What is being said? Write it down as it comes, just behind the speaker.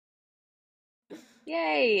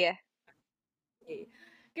Yay. Hey.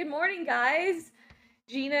 Good morning, guys.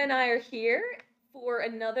 Gina and I are here for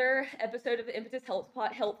another episode of the Impetus Health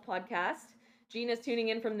Podcast. Gina's tuning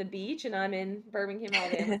in from the beach, and I'm in Birmingham,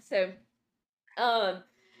 Alabama. Um,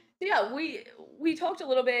 yeah, we talked a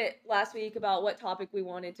little bit last week about what topic we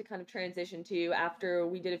wanted to kind of transition to after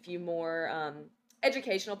we did a few more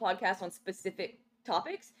educational podcasts on specific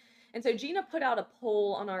topics. And so Gina put out a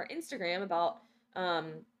poll on our Instagram about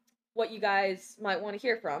um, what you guys might want to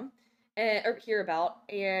hear from or hear about,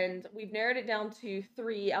 and we've narrowed it down to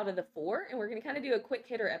three out of the four, and we're going to kind of do a quick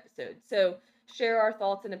hitter episode. So share our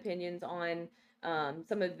thoughts and opinions on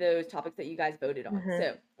some of those topics that you guys voted on. hmm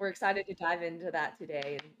So we're excited to dive into that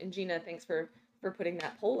today. And Gina, thanks for putting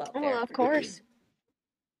that poll out Well, there. of course.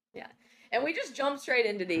 Yeah, and we just jump straight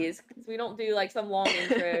into these because we don't do like some long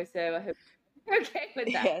intro. So I hope you're okay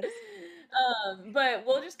with that. Yes. But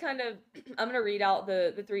we'll just kind of I'm gonna read out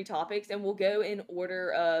the three topics, and we'll go in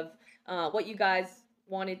order of what you guys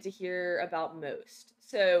wanted to hear about most.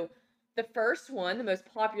 So the first one, the most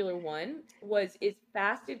popular one, was is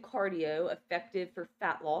fasted cardio effective for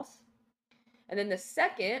fat loss? And then the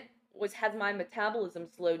second was has my metabolism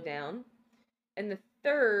slowed down? And the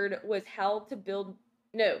third was how to build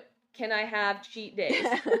no, can I have cheat days?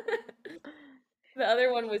 The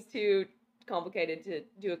other one was too complicated to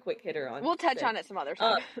do a quick hitter on. We'll touch So, on it some other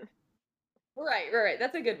uh, time. right.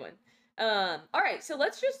 That's a good one. All right. So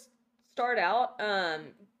let's just start out.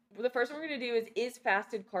 The first one we're gonna do is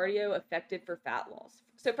fasted cardio effective for fat loss?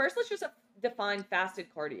 So first, let's just define fasted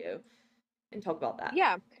cardio and talk about that.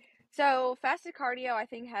 Yeah. So, fasted cardio, I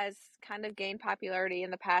think, has kind of gained popularity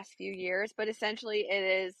in the past few years, but essentially it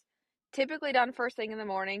is typically done first thing in the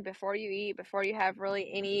morning before you eat, before you have really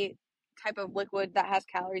any type of liquid that has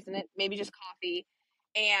calories in it, maybe just coffee,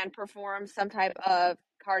 and perform some type of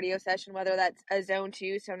cardio session, whether that's a zone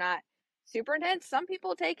two, so not super intense. Some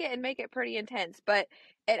people take it and make it pretty intense, but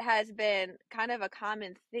it has been kind of a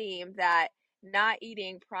common theme that not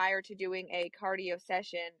eating prior to doing a cardio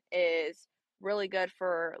session is really good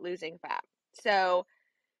for losing fat. So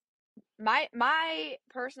my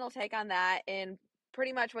personal take on that, and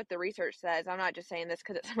pretty much what the research says, I'm not just saying this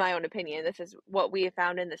because it's my own opinion, this is what we have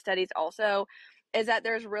found in the studies also, is that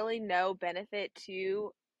there's really no benefit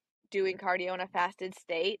to doing cardio in a fasted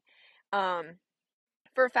state um,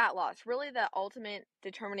 for fat loss. Really, the ultimate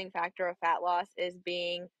determining factor of fat loss is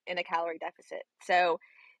being in a calorie deficit. So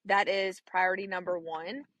that is priority number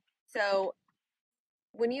one. So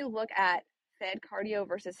when you look at fed cardio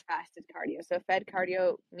versus fasted cardio, so fed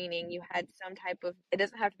cardio meaning you had some type of, it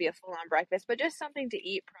doesn't have to be a full on breakfast, but just something to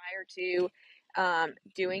eat prior to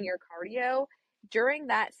doing your cardio. During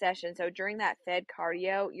that session, so during that fed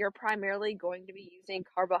cardio, you're primarily going to be using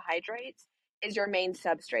carbohydrates as your main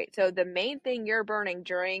substrate. So the main thing you're burning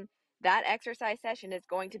during that exercise session is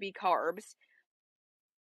going to be carbs.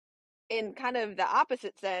 In kind of the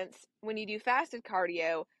opposite sense, when you do fasted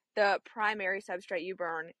cardio, the primary substrate you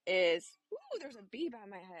burn is, ooh, there's a bee by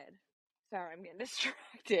my head. Sorry, I'm getting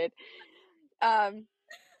distracted. Um,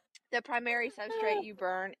 the primary substrate you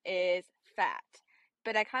burn is fat.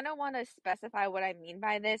 But I kind of want to specify what I mean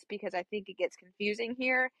by this because I think it gets confusing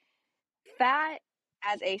here. Fat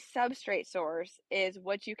as a substrate source is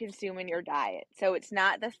what you consume in your diet. So it's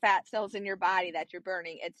not the fat cells in your body that you're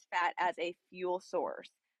burning, it's fat as a fuel source.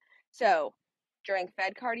 So during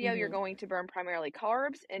fed cardio, you're Mm-hmm. going to burn primarily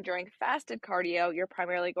carbs, and during fasted cardio, you're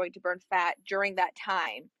primarily going to burn fat during that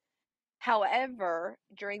time. However,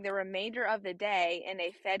 during the remainder of the day in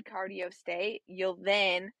a fed cardio state, you'll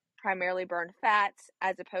then primarily burn fats,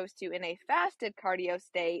 as opposed to in a fasted cardio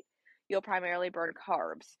state, you'll primarily burn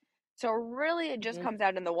carbs. So, really, it just Mm-hmm. comes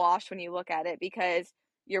out in the wash when you look at it because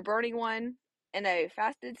you're burning one in a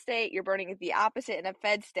fasted state, you're burning the opposite in a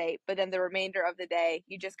fed state, but then the remainder of the day,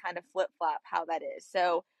 you just kind of flip flop how that is.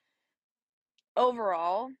 So,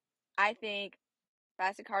 overall, I think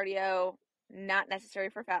fasted cardio, not necessary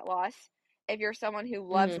for fat loss. If you're someone who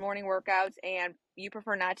loves Mm-hmm. morning workouts and you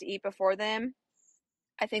prefer not to eat before them,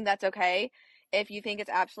 I think that's okay. If you think it's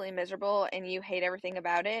absolutely miserable and you hate everything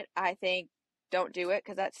about it, I think don't do it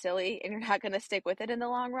because that's silly and you're not going to stick with it in the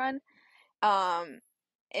long run. Um,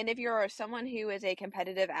 and if you're someone who is a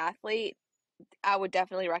competitive athlete, I would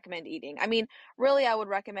definitely recommend eating. I mean, really, I would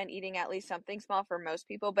recommend eating at least something small for most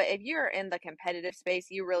people. But if you're in the competitive space,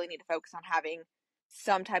 you really need to focus on having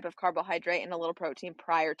some type of carbohydrate and a little protein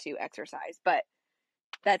prior to exercise. But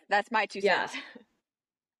that's my two Yeah. cents.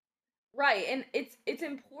 Right. And it's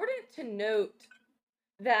important to note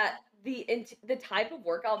that the type of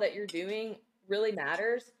workout that you're doing really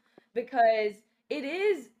matters because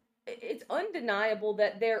it's undeniable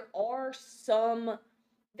that there are some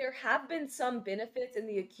there have been some benefits in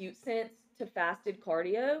the acute sense to fasted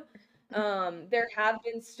cardio. There have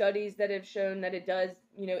been studies that have shown that it does,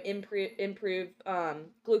 improve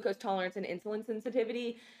glucose tolerance and insulin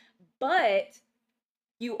sensitivity, but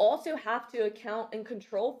you also have to account and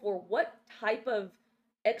control for what type of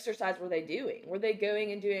exercise were they doing. Were they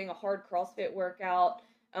going and doing a hard CrossFit workout?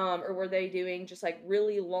 Or were they doing just like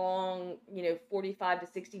really long, 45 to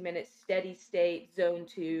 60 minute steady state zone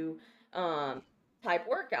two um, type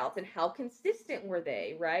workouts? And how consistent were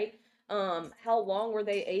they, right? How long were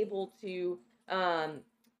they able to,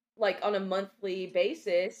 like on a monthly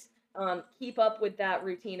basis, keep up with that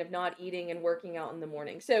routine of not eating and working out in the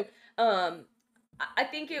morning? So, I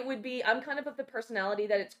think it would be, I'm kind of the personality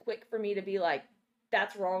that it's quick for me to be like,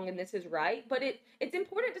 that's wrong and this is right. But it's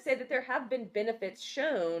important to say that there have been benefits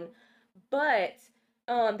shown, but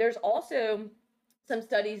there's also some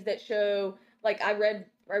studies that show, like I read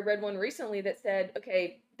one recently that said,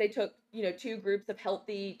 okay, they took, two groups of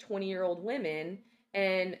healthy 20-year-old women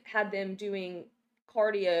and had them doing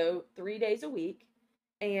cardio 3 days a week,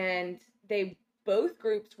 and they both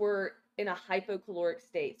groups were in a hypocaloric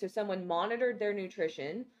state. So someone monitored their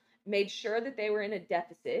nutrition, made sure that they were in a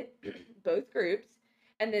deficit, both groups,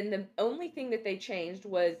 and then the only thing that they changed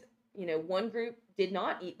was, one group did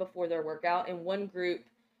not eat before their workout and one group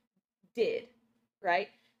did, right?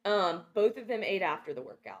 Both of them ate after the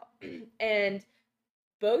workout. And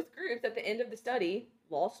both groups at the end of the study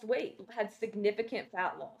lost weight, had significant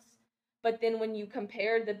fat loss. But then when you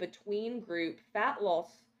compare the between group fat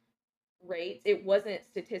loss rates, it wasn't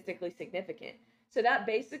statistically significant. So that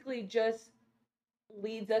basically just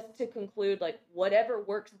leads us to conclude like whatever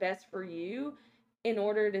works best for you in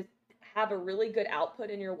order to have a really good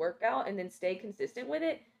output in your workout and then stay consistent with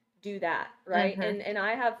it, do that, right? Mm-hmm. And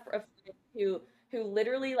I have a friend who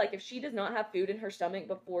literally, like, if she does not have food in her stomach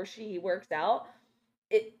before she works out,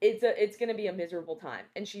 it's gonna be a miserable time,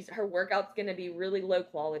 and her workout's gonna be really low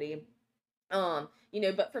quality.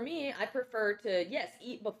 But for me, I prefer to, yes,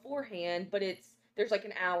 eat beforehand, but there's like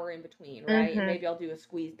an hour in between, right? And Mm-hmm. maybe I'll do a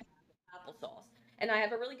squeezed applesauce. And I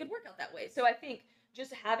have a really good workout that way. So I think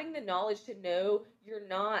just having the knowledge to know you're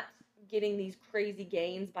not getting these crazy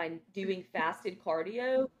gains by doing fasted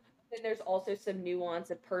cardio, then there's also some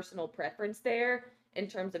nuance of personal preference there in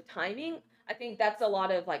terms of timing. I think that's a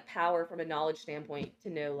lot of like power from a knowledge standpoint to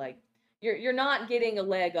know, like, you're not getting a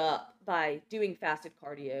leg up by doing fasted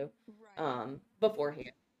cardio Right.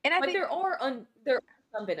 beforehand. And I But think, there are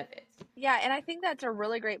some benefits. yeah, and I think that's a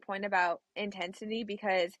really great point about intensity,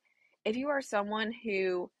 because if you are someone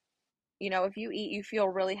who, if you eat, you feel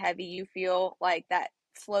really heavy, you feel like that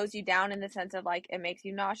slows you down in the sense of like it makes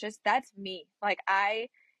you nauseous. That's me. Like I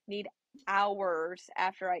need hours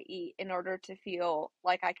after I eat in order to feel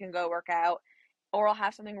like I can go work out, or I'll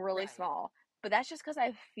have something really Right. small. But that's just because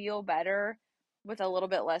I feel better with a little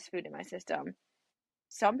bit less food in my system.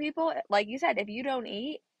 Some people, like you said, if you don't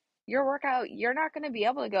eat, your workout, you're not going to be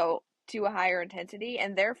able to go to a higher intensity,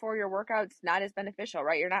 and therefore your workout's not as beneficial,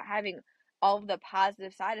 right? You're not having all of the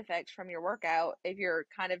positive side effects from your workout if you're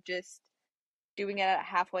kind of just doing it at a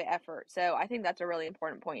halfway effort. So I think that's a really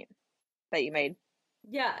important point that you made.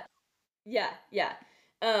 Yeah. Yeah, yeah.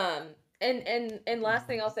 Um, and last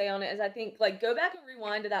thing I'll say on it is I think, like, go back and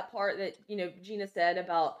rewind to that part that, Gina said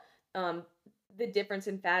about um the difference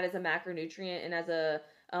in fat as a macronutrient and as a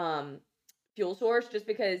fuel source, just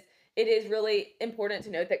because it is really important to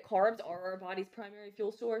note that carbs are our body's primary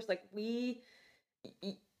fuel source. Like,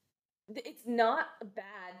 it's not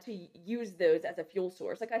bad to use those as a fuel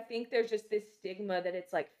source. Like, I think there's just this stigma that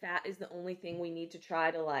it's like fat is the only thing we need to try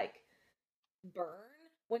to like burn,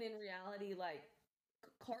 when in reality, like,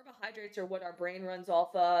 carbohydrates are what our brain runs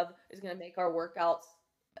off of, is going to make our workouts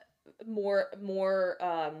more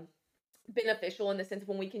beneficial, in the sense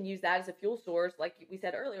when we can use that as a fuel source. Like we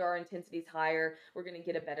said earlier, our intensity is higher, we're going to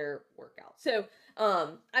get a better workout. So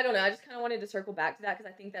I don't know, I just kind of wanted to circle back to that because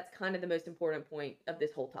I think that's kind of the most important point of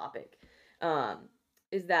this whole topic, um,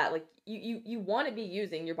 is that, like, you want to be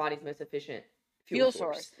using your body's most efficient fuel Fuel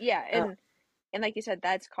source. source. Yeah, uh, and like you said,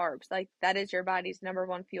 that's carbs. Like that is your body's number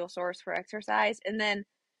one fuel source for exercise. And then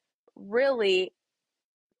really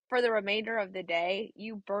for the remainder of the day,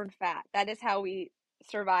 you burn fat. That is how we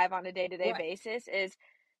survive on a day-to-day right. basis, is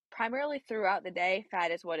primarily throughout the day.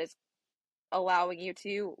 Fat is what is allowing you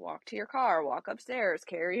to walk to your car, walk upstairs,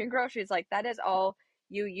 carry your groceries. Like that is all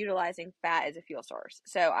you utilizing fat as a fuel source.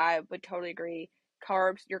 So I would totally agree.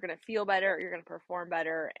 Carbs, you're going to feel better, you're going to perform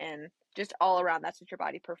better, and just all around, that's what your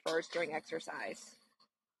body prefers during exercise.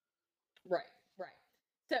 Right, right.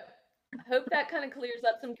 So I hope that kind of clears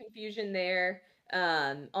up some confusion there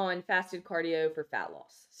on fasted cardio for fat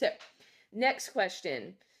loss. So Next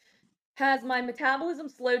question. Has my metabolism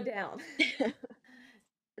slowed down?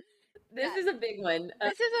 This Yeah, is a big one.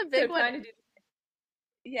 this is a So big one. trying to do,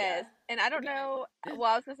 Yes. yeah. And I don't Go know,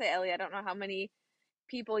 well, I was gonna say, Ellie, I don't know how many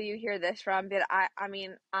people you hear this from, but I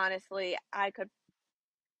mean, honestly, I could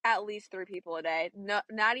at least three people a day. No,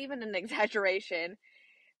 not even an exaggeration.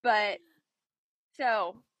 But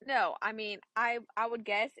so no, I mean, I would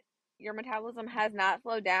guess your metabolism has not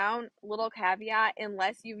slowed down. Little caveat,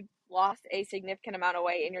 unless you've lost a significant amount of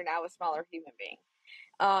weight and you're now a smaller human being.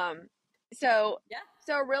 Um, so Yeah.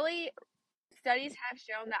 so really, studies have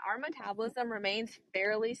shown that our metabolism remains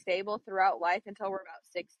fairly stable throughout life until we're about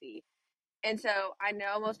 60. And so I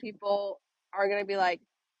know most people are going to be like,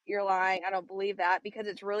 you're lying. I don't believe that, because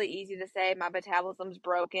it's really easy to say my metabolism's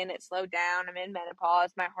broken. It's slowed down. I'm in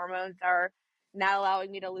menopause. My hormones are not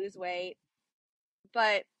allowing me to lose weight.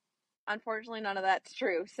 But unfortunately, none of that's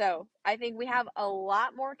true. So I think we have a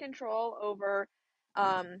lot more control over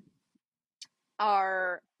um,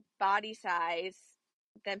 our body size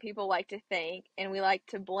than people like to think. And we like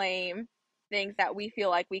to blame things that we feel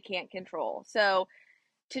like we can't control. So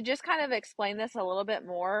to just kind of explain this a little bit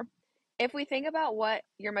more, if we think about what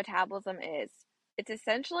your metabolism is, it's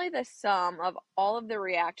essentially the sum of all of the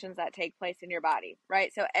reactions that take place in your body,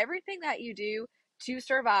 right? So everything that you do to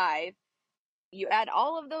survive, you add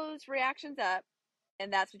all of those reactions up,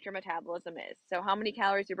 and that's what your metabolism is. So how many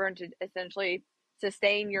calories you burn to essentially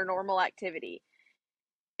sustain your normal activity.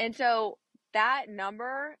 And so that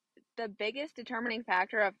number, the biggest determining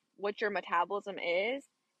factor of what your metabolism is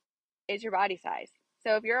your body size.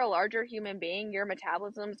 So if you're a larger human being, your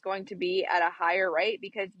metabolism is going to be at a higher rate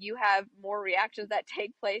because you have more reactions that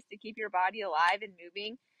take place to keep your body alive and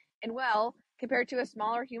moving. And well, compared to a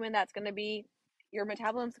smaller human, that's going to be your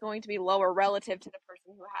metabolism is going to be lower relative to the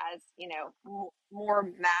person who has, more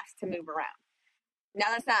mass to move around. Now,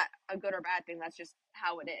 that's not a good or bad thing, that's just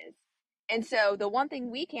how it is. And so, the one thing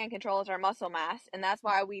we can control is our muscle mass. And that's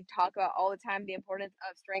why we talk about all the time the importance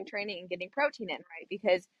of strength training and getting protein in, right?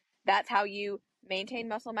 Because that's how you maintain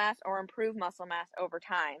muscle mass or improve muscle mass over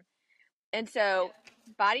time. And so, Yeah.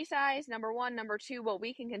 body size, number one. Number two, what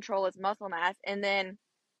we can control is muscle mass. And then,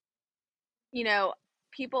 you know,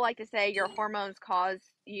 people like to say your hormones cause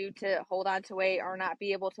you to hold on to weight or not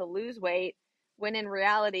be able to lose weight, when in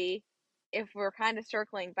reality, if we're kind of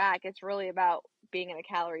circling back, it's really about being in a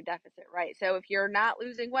calorie deficit, right? So if you're not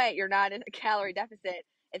losing weight, you're not in a calorie deficit.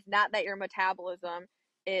 It's not that your metabolism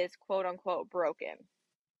is quote unquote broken.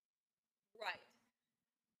 Right.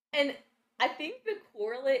 And I think the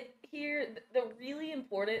correlate here, the really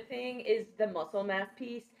important thing is the muscle mass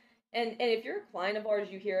piece. And if you're a client of ours,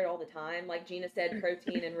 you hear it all the time. Like Gina said,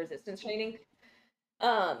 protein and resistance training.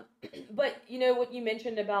 Um, but you know what you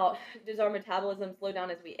mentioned about, does our metabolism slow down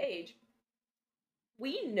as we age?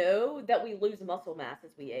 We know that we lose muscle mass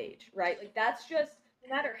as we age, right? Like that's just,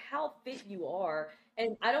 no matter how fit you are,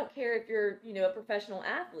 and I don't care if you're, a professional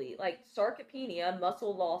athlete, like sarcopenia,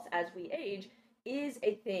 muscle loss as we age, is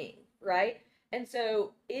a thing, right? And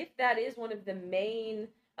so if that is one of the main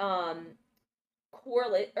um,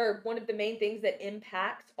 correlate, or one of the main things that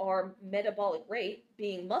impacts our metabolic rate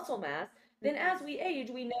being muscle mass, then Mm-hmm. as we age,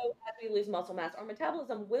 we know as we lose muscle mass, our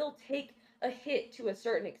metabolism will take a hit to a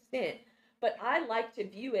certain extent. But I like to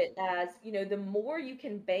view it as, the more you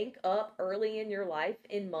can bank up early in your life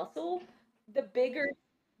in muscle, the bigger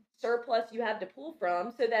surplus you have to pull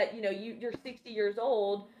from, so that, you're 60 years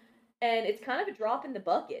old and it's kind of a drop in the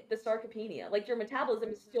bucket, the sarcopenia. Like your metabolism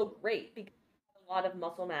is still great because you have a lot of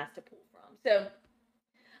muscle mass to pull from. So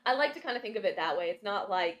I like to kind of think of it that way. It's not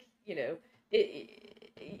like,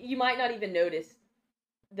 you might not even notice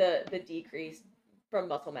the decrease from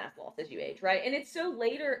muscle mass loss as you age, right? And it's so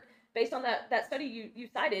later, based on that study you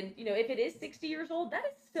cited, if it is 60 years old, that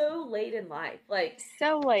is so late in life. Like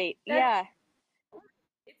So late. that's, Yeah.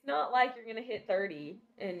 it's not like you're gonna hit 30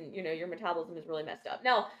 and your metabolism is really messed up.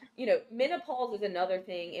 Now, menopause is another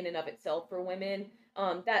thing in and of itself for women.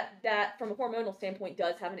 That from a hormonal standpoint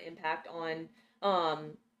does have an impact on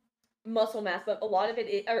um muscle mass, but a lot of it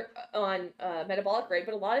is, or on metabolic rate,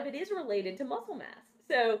 but a lot of it is related to muscle mass.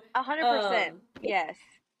 So, 100%. um, Yes.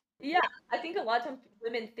 yeah, I think a lot of times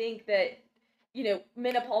women think that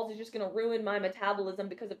menopause is just going to ruin my metabolism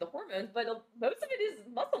because of the hormones, but most of it is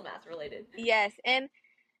muscle mass related. Yes. And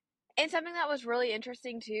something that was really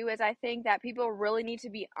interesting too is I think that people really need to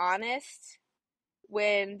be honest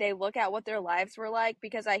when they look at what their lives were like,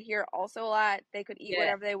 because I hear also a lot they could eat Yeah,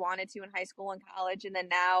 whatever they wanted to in high school and college, and then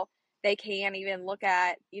now they can't even look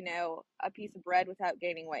at, a piece of bread without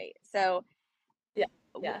gaining weight. So yeah,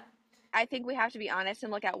 yeah, I think we have to be honest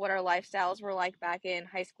and look at what our lifestyles were like back in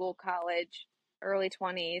high school, college, early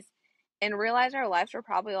 20s, and realize our lives were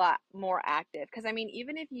probably a lot more active. Because, I mean,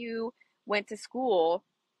 even if you went to school,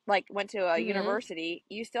 like went to a Mm-hmm. university,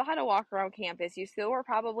 you still had to walk around campus. You still were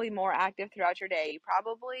probably more active throughout your day. You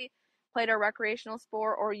probably played a recreational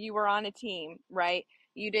sport or you were on a team, right?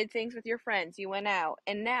 You did things with your friends. You went out.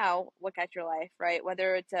 And now look at your life, right?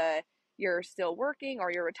 Whether it's you're still working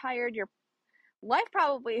or you're retired, your life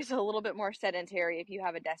probably is a little bit more sedentary if you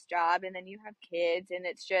have a desk job and then you have kids, and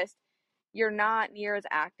it's just you're not near as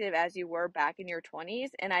active as you were back in your 20s.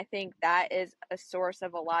 And I think that is a source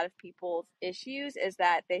of a lot of people's issues, is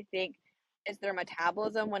that they think it's their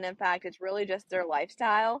metabolism when in fact it's really just their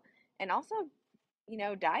lifestyle. And also,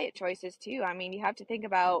 diet choices too. I mean, you have to think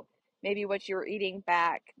about maybe what you were eating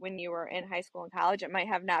back when you were in high school and college. It might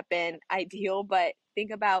have not been ideal, but think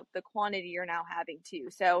about the quantity you're now having too.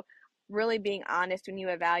 So, really being honest when you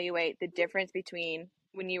evaluate the difference between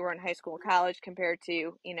when you were in high school and college compared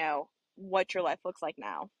to, what your life looks like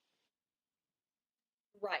now.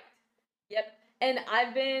 Right. Yep. And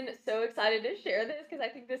I've been so excited to share this because I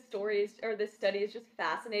think this story is, or this study is just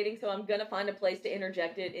fascinating. So I'm gonna find a place to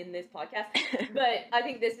interject it in this podcast. But I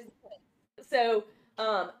think this is so.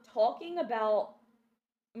 Talking about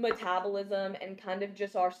metabolism and kind of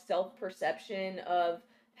just our self perception of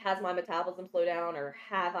has my metabolism slowed down or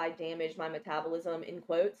have I damaged my metabolism in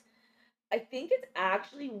quotes. I think it's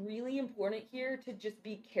actually really important here to just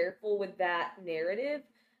be careful with that narrative.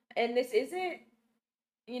 And this isn't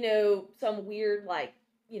some weird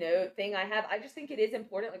thing I have. I just think it is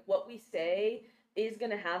important. Like what we say is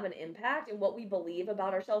going to have an impact, and what we believe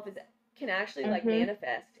about ourselves is can actually like Mhm.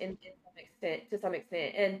 manifest in some extent to some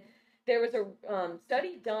extent. And there was a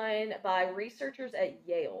study done by researchers at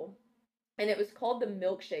Yale, and it was called the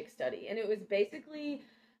milkshake study, and it was basically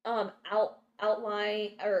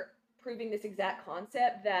outline or proving this exact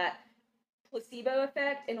concept that placebo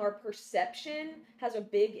effect and our perception has a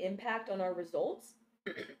big impact on our results.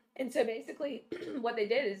 And so basically, what they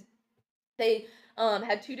did is they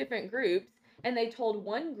had two different groups, and they told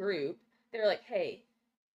one group, they're like, hey,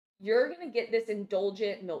 you're going to get this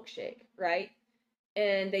indulgent milkshake, right?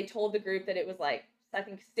 And they told the group that it was like, I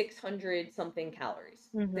think 600 something calories.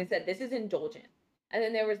 They Mhm. said, this is indulgent. And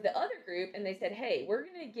then there was the other group, and they said, hey, we're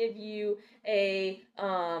going to give you a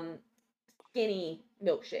skinny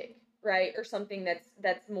milkshake, right? Or something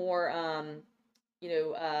that's more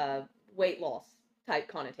weight loss type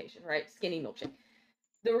connotation, right? Skinny milkshake.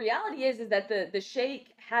 The reality is that the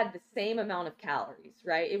shake had the same amount of calories,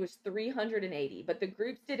 right? It was 380, but the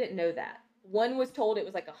groups didn't know that. One was told it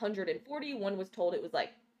was like 140, one was told it was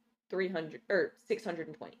like 300 or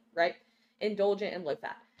 620, right? Indulgent and low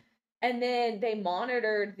fat. And then they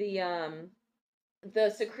monitored the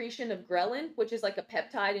secretion of ghrelin, which is like a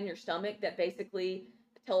peptide in your stomach that basically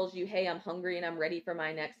tells you, hey, I'm hungry and I'm ready for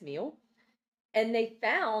my next meal. And they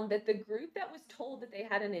found that the group that was told that they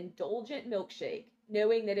had an indulgent milkshake,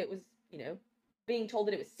 knowing that it was, being told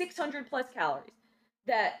that it was 600 plus calories,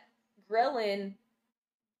 that ghrelin,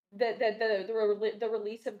 the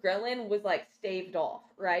release of ghrelin was like staved off,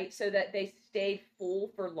 right? So that they stayed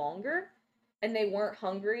full for longer and they weren't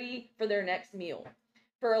hungry for their next meal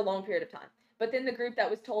for a long period of time. But then the group that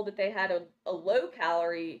was told that they had a low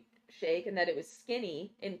calorie shake and that it was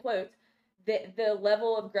skinny, in quotes, the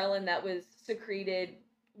level of ghrelin that was secreted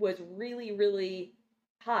was really, really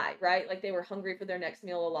high, right? Like they were hungry for their next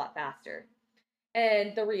meal a lot faster.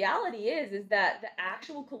 And the reality is that the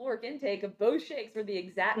actual caloric intake of both shakes were the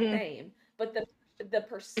exact Mm. same, but the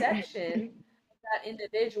perception of that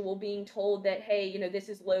individual being told that, hey, this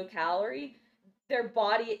is low calorie, their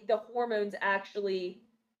body, the hormones actually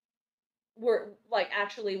were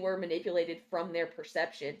manipulated from their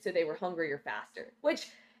perception, so they were hungrier faster. Which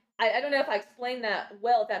I don't know if I explained that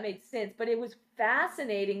well, if that made sense, but it was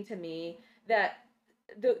fascinating to me that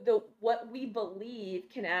the what we believe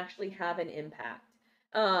can actually have an impact.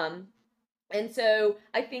 Um, and so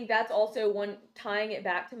I think that's also one tying it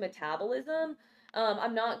back to metabolism.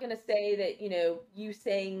 I'm not going to say that, you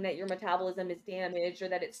saying that your metabolism is damaged or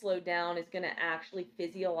that it's slowed down is going to actually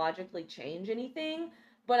physiologically change anything,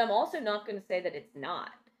 but I'm also not going to say that it's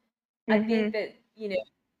not. I think Mhm. that,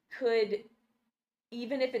 could,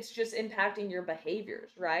 even if it's just impacting your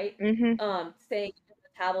behaviors, right? Mhm. Saying your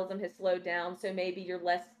metabolism has slowed down, so maybe you're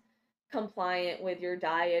less compliant with your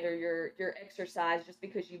diet or your exercise just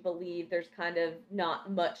because you believe there's kind of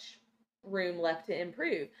not much room left to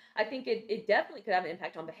improve. I think it definitely could have an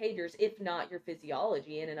impact on behaviors, if not your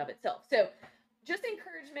physiology in and of itself. So just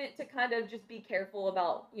encouragement to kind of just be careful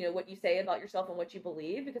about, what you say about yourself and what you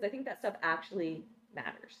believe, because I think that stuff actually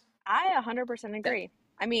matters. I 100% So agree.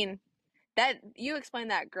 I mean, that you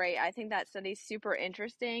explained that great. I think that study's super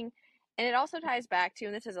interesting. And it also ties back to,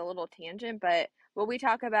 and this is a little tangent, but what we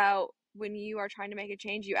talk about when you are trying to make a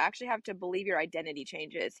change, you actually have to believe your identity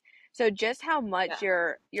changes. So just how much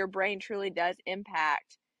Yeah. your brain truly does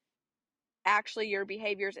impact actually your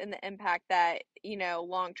behaviors and the impact that,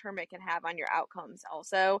 long term it can have on your outcomes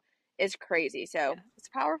also is crazy. Yeah. So it's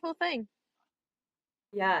a powerful thing.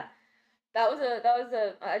 Yeah.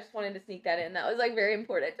 I just wanted to sneak that in. That was like very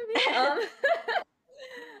important to me.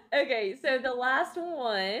 Okay, so the last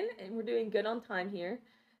one, and we're doing good on time here.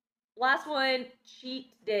 Last one,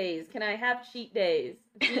 cheat days. Can I have cheat days?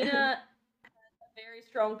 Gina, very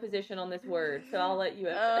strong position on this word, so I'll let you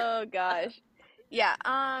open. Oh gosh. Yeah,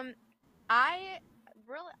 I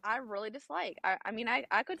I really dislike. I mean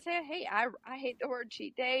I could say I hate the word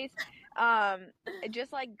cheat days. Um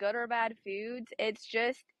just like good or bad foods, it's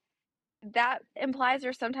just that implies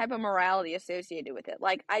there's some type of morality associated with it.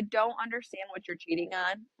 Like I don't understand what you're cheating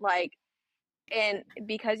on. Like, and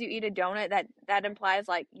because you eat a donut, that implies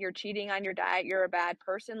like you're cheating on your diet, you're a bad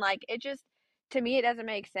person. Like it just, to me, it doesn't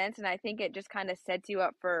make sense, and I think it just kind of sets you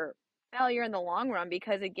up for failure in the long run,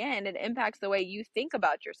 because again, it impacts the way you think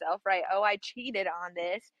about yourself, right? Oh, I cheated on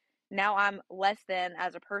this, now I'm less than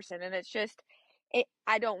as a person, and it's just,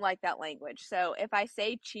 I don't like that language. So if I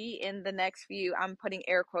say cheat in the next few, I'm putting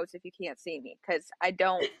air quotes if you can't see me, because I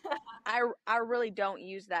really don't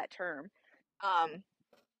use that term. Um,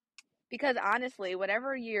 because honestly,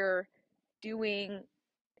 whatever you're doing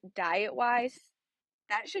diet wise,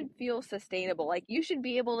 that should feel sustainable. Like you should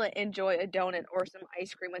be able to enjoy a donut or some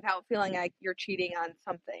ice cream without feeling like you're cheating on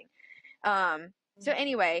something. So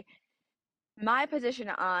anyway, my position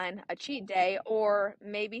on a cheat day, or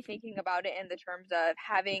maybe thinking about it in the terms of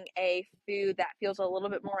having a food that feels a little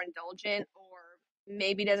bit more indulgent, or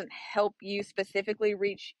maybe doesn't help you specifically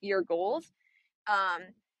reach your goals. Um,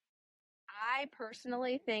 I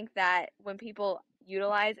personally think that when people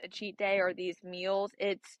utilize a cheat day or these meals,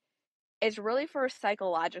 it's really for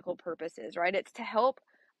psychological purposes, right? It's to help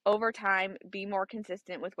over time be more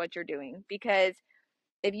consistent with what you're doing. Because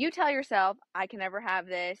if you tell yourself, I can never have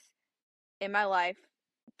this in my life,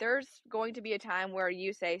 there's going to be a time where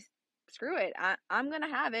you say, screw it, I'm going to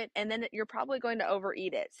have it. And then you're probably going to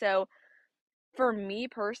overeat it. So for me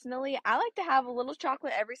personally, I like to have a little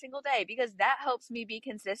chocolate every single day because that helps me be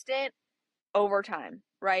consistent over time,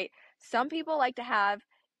 right? Some people like to have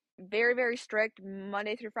very, very strict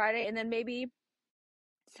Monday through Friday, and then maybe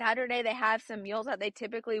Saturday they have some meals that they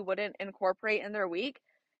typically wouldn't incorporate in their week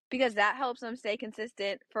because that helps them stay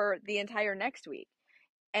consistent for the entire next week.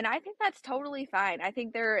 And I think that's totally fine. I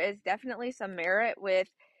think there is definitely some merit with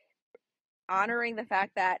honoring the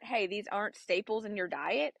fact that, hey, these aren't staples in your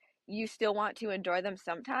diet. You still want to enjoy them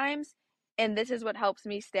sometimes. And this is what helps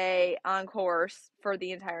me stay on course for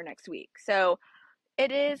the entire next week. So, it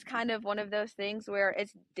is kind of one of those things where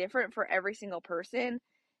it's different for every single person,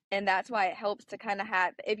 and that's why it helps to kind of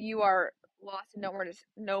have, if you are lost and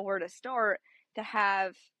know where to start, to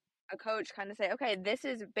have a coach kind of say, okay, this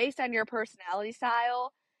is based on your personality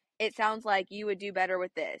style, it sounds like you would do better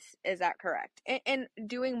with this, is that correct? And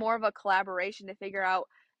doing more of a collaboration to figure out,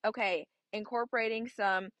 okay, incorporating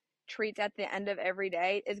some treats at the end of every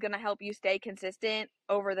day is going to help you stay consistent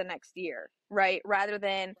over the next year, right? Rather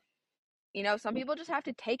than, some people just have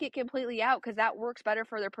to take it completely out because that works better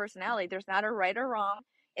for their personality. There's not a right or wrong.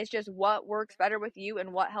 It's just what works better with you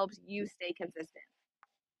and what helps you stay consistent.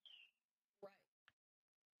 Right.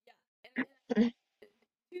 Yeah. And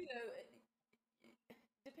too, though,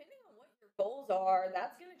 depending on what your goals are,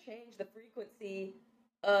 that's going to change the frequency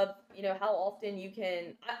of, how often you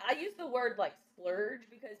can. I use the word like splurge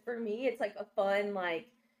because for me, it's like a fun, like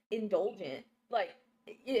indulgent. Like,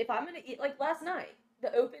 if I'm going to eat, like last night,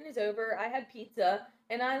 the open is over. I had pizza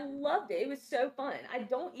and I loved it. It was so fun. I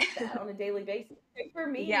don't eat that on a daily basis. So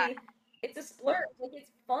for Yeah, me, it's a splurge. Like, it's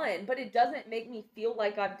fun, but it doesn't make me feel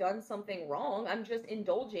like I've done something wrong. I'm just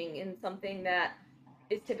indulging in something that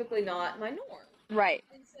is typically not my norm. right.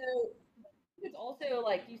 And so it's also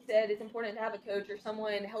like you said, it's important to have a coach or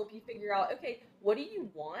someone help you figure out, okay, what do you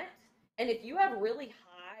want? And if you have really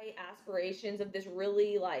high aspirations of this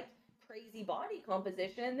really like crazy body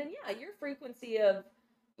composition, then yeah, your frequency of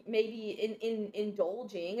maybe in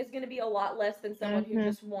indulging is going to be a lot less than someone who Hmm.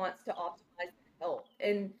 just wants to optimize their health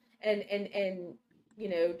and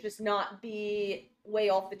just not be way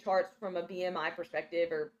off the charts from a BMI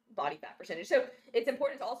perspective or body fat percentage. So it's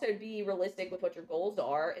important to also be realistic with what your goals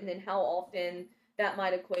are and then how often that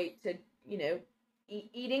might equate to,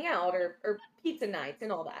 eating out or pizza nights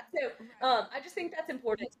and all that. So I just think that's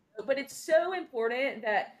important. But it's so important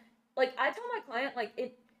that, like, I tell my client, like,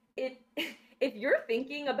 it if you're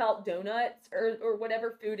thinking about donuts or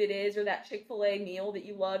whatever food it is, or that Chick-fil-A meal that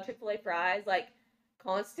you love, Chick-fil-A fries, like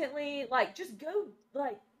constantly, like just go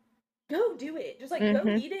do it. Just like go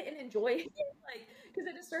Mm-hmm. eat it and enjoy it. Like, because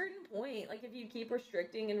at a certain point, like if you keep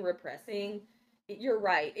restricting and repressing, you're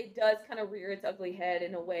right. It does kind of rear its ugly head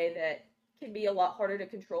in a way that can be a lot harder to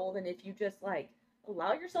control than if you just like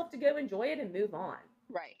allow yourself to go enjoy it and move on.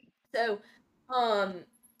 Right. So, um,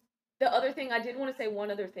 the other thing I did want to say one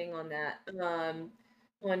other thing on that.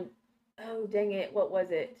 On oh dang it, what was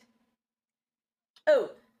it? Oh,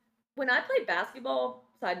 when I played basketball,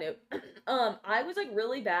 side note, I was like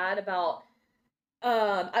really bad about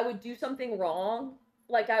I would do something wrong,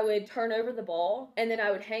 like I would turn over the ball and then I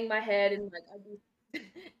would hang my head and like I'd be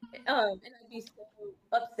and I'd be so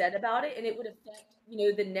upset about it and it would affect,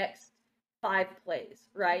 the next 5 plays,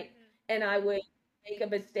 right? Mm-hmm. And I would make a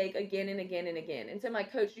mistake again and again and again. And so my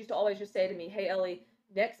coach used to always just say to me, "Hey Ellie,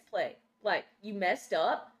 next play, like you messed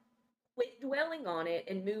up, quit dwelling on it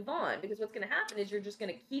and move on because what's going to happen is you're just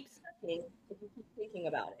going to keep sucking if you keep thinking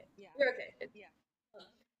about it." Yeah. You're okay. Yeah.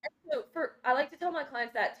 And so I like to tell my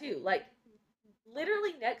clients that too. Like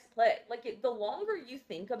literally next play. Like the longer you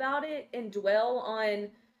think about it and dwell on,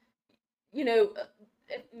 you know,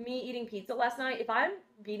 uh, me eating pizza last night, if I'm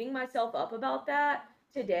beating myself up about that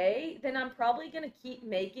today, then I'm probably going to keep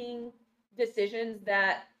making decisions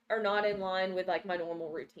that are not in line with like my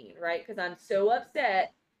normal routine, right? Because I'm so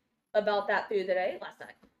upset about that food that I ate last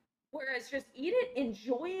night. Whereas just eat it,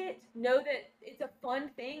 enjoy it, know that it's a fun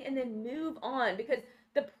thing, and then move on. Because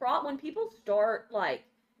when people start like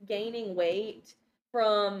gaining weight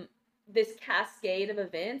from this cascade of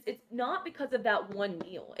events, it's not because of that one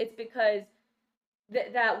meal. It's because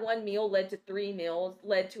that one meal led to 3 meals,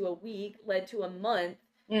 led to a week, led to a month,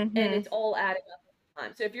 and Mm-hmm. it's all adding up over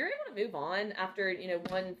time. So if you're able to move on after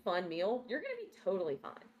one fun meal, you're gonna be totally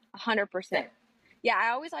fine. So 100%. Yeah, I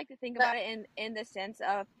always like to think that, about it in the sense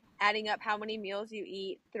of adding up how many meals you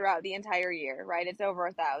eat throughout the entire year, right? It's over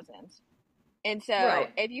 1,000. And so right.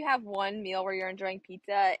 if you have one meal where you're enjoying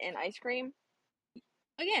pizza and ice cream,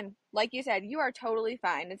 again, like you said, you are totally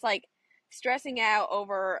fine. It's like stressing out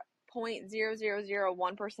over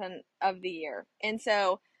 0.0001% of the year. And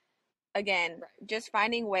so again, Right. just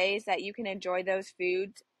finding ways that you can enjoy those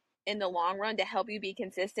foods in the long run to help you be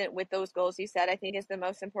consistent with those goals you set, I think is the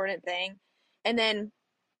most important thing. And then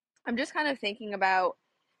I'm just kind of thinking about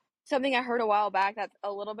something I heard a while back that's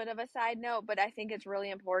a little bit of a side note, but I think it's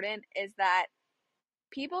really important is that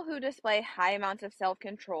people who display high amounts of self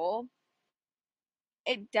control,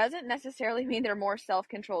 it doesn't necessarily mean they're more self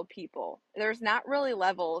controlled people. There's not really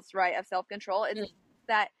levels, right, of self control. It's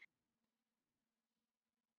that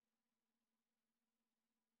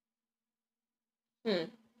Hmm.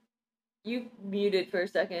 You muted for a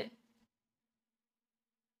second.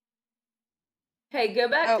 Hey, go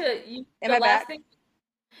back oh, to you. am The I last back? thing,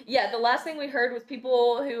 yeah, the last thing we heard was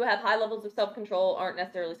people who have high levels of self control aren't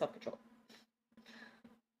necessarily self controlled.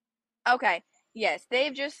 Okay. Yes,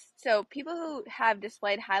 they've just so people who have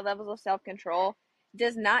displayed high levels of self-control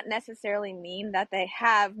does not necessarily mean that they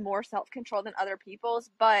have more self-control than other people's,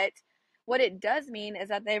 but what it does mean is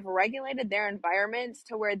that they've regulated their environments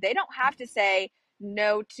to where they don't have to say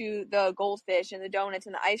no to the goldfish and the donuts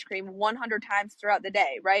and the ice cream 100 times throughout the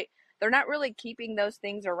day, right? They're not really keeping those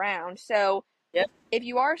things around. So Yep. if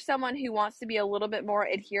you are someone who wants to be a little bit more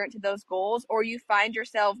adherent to those goals, or you find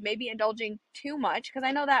yourself maybe indulging too much, because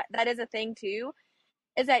I know that that is a thing too,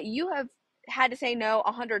 is that you have had to say no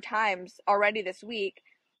 100 times already this week.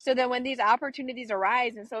 So then when these opportunities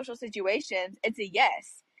arise in social situations, it's a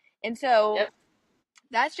yes. And so Yep.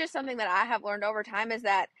 that's just something that I have learned over time is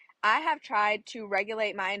that I have tried to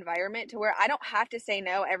regulate my environment to where I don't have to say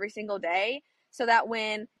no every single day so that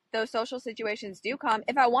when those social situations do come,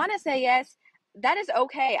 if I want to say yes, that is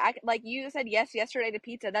okay. I like you said yes yesterday to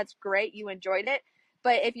pizza. That's great. You enjoyed it.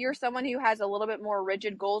 But if you're someone who has a little bit more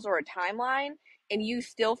rigid goals or a timeline and you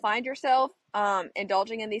still find yourself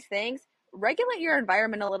indulging in these things, regulate your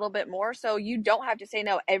environment a little bit more so you don't have to say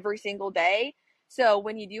no every single day, so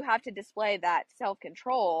when you do have to display that self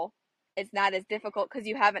control, it's not as difficult because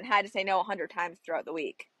you haven't had to say no 100 times throughout the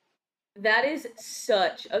week. That is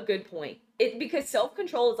such a good point. It because self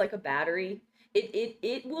control is like a battery.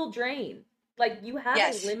 It will drain. Like you have a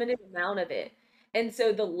Yes. limited amount of it. And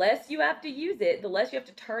so the less you have to use it, the less you have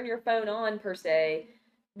to turn your phone on per se,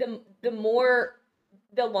 the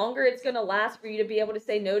longer it's going to last for you to be able to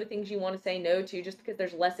say no to things you want to say no to just because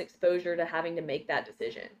there's less exposure to having to make that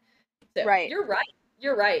decision. So, Right. you're right.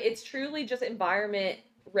 You're right. It's truly just environment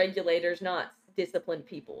regulators, not disciplined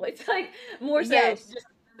people. It's like more so Yes. just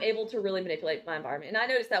able to really manipulate my environment. And I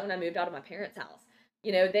noticed that when I moved out of my parents' house.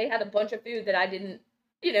 They had a bunch of food that I didn't,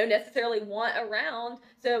 necessarily want around.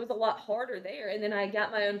 So it was a lot harder there. And then I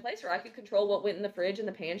got my own place where I could control what went in the fridge and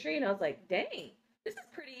the pantry. And I was like, dang, this is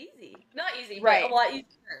pretty easy. Not easy, but a Right. lot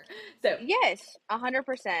easier. So, Yes,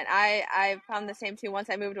 100%. I found the same too. Once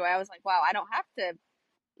I moved away, I was like, wow, I don't have to,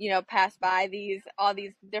 pass by all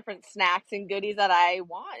these different snacks and goodies that I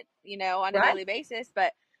want, on a right. daily basis.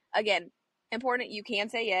 But again, important, you can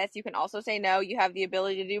say yes, you can also say no. You have the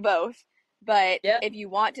ability to do both. But Yep. if you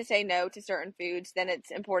want to say no to certain foods, then it's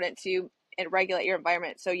important to regulate your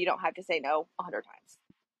environment so you don't have to say no 100 times.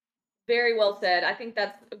 Very well said. I think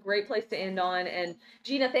that's a great place to end on. And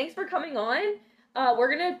Gina, thanks for coming on.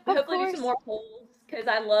 We're going to Of hopefully do some course. more polls because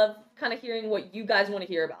I love kind of hearing what you guys want to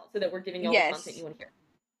hear about so that we're giving y'all the content Yes. you want to hear. So,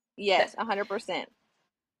 Yes, 100%.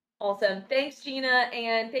 awesome. Thanks, Gina.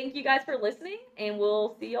 And thank you guys for listening. And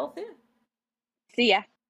we'll see y'all soon. See ya.